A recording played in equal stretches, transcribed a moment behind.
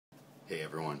Hey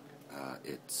everyone,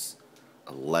 it's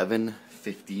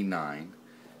 11:59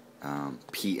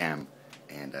 p.m.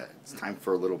 and it's time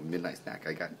for a little midnight snack.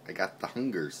 I got the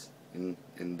hungers in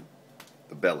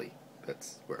the belly.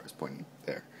 That's where I was pointing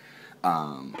there.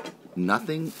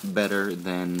 Nothing better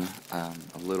than a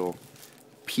little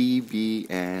PB&J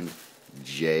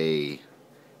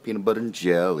peanut butter and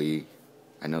jelly.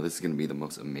 I know this is gonna be the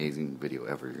most amazing video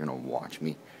ever. You're gonna watch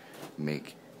me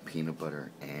make peanut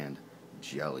butter and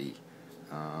jelly.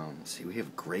 See, we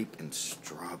have grape and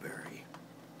strawberry.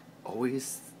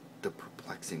 Always the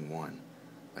perplexing one.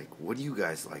 Like, what do you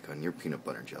guys like on your peanut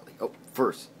butter and jelly? Oh,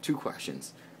 first, two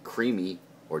questions. Creamy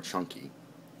or chunky?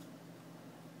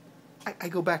 I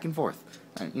go back and forth.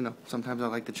 Sometimes I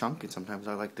like the chunk and sometimes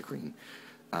I like the cream.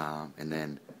 And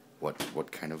then,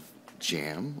 what kind of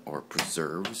jam or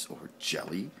preserves or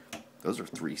jelly? Those are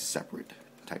three separate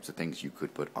types of things you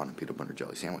could put on a peanut butter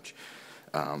jelly sandwich.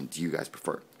 Do you guys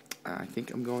prefer? I think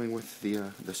I'm going with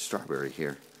the strawberry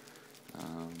here.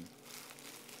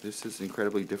 This is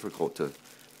incredibly difficult to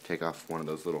take off one of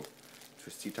those little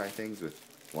twisty tie things with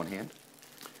one hand.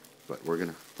 But we're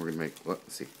gonna make.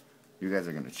 Let's see. You guys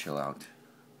are gonna chill out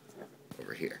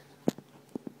over here.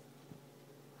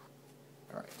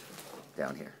 All right,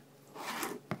 down here.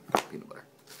 Peanut butter.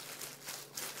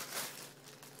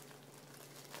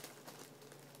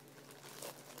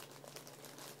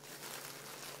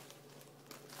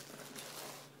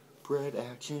 Bread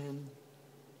action.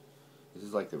 This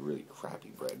is like the really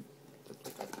crappy bread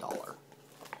that's like $1.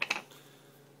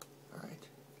 Alright.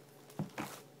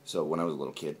 So when I was a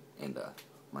little kid and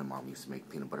my mom used to make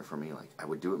peanut butter for me, like I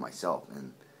would do it myself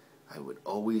and I would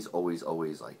always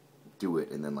like do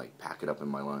it and then like pack it up in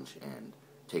my lunch and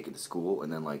take it to school,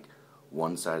 and then like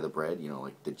one side of the bread,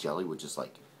 like the jelly would just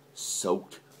like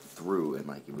soaked through and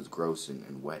like it was gross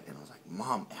and wet, and I was like,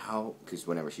 Mom, how? Because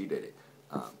whenever she did it,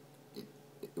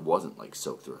 it wasn't like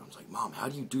soaked through. I was like, Mom, how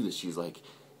do you do this? She's like,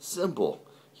 simple.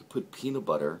 You put peanut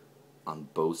butter on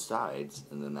both sides,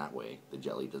 and then that way the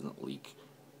jelly doesn't leak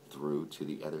through to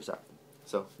the other side.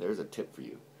 So there's a tip for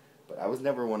you. But I was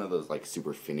never one of those like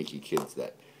super finicky kids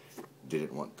that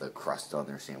didn't want the crust on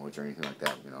their sandwich or anything like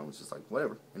that. I was just like,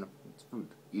 whatever, it's food.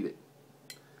 Eat it.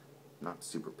 I'm not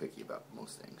super picky about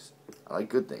most things. I like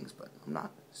good things, but I'm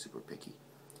not super picky.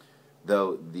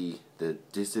 Though the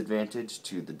disadvantage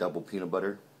to the double peanut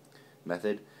butter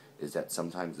method is that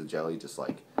sometimes the jelly just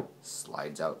like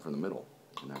slides out from the middle,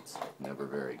 and that's never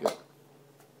very good.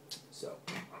 So,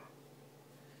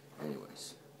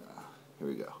 anyways, here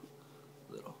we go.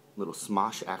 Little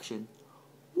smosh action.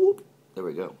 Whoop! There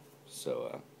we go.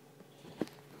 So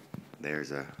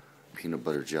there's a peanut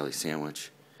butter jelly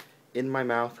sandwich in my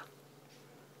mouth.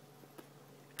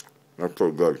 That's so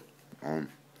good.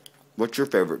 What's your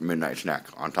favorite midnight snack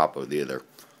on top of the other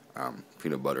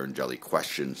peanut butter and jelly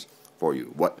questions for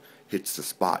you? What hits the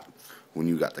spot when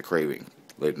you got the craving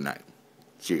late at night?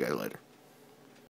 See you guys later.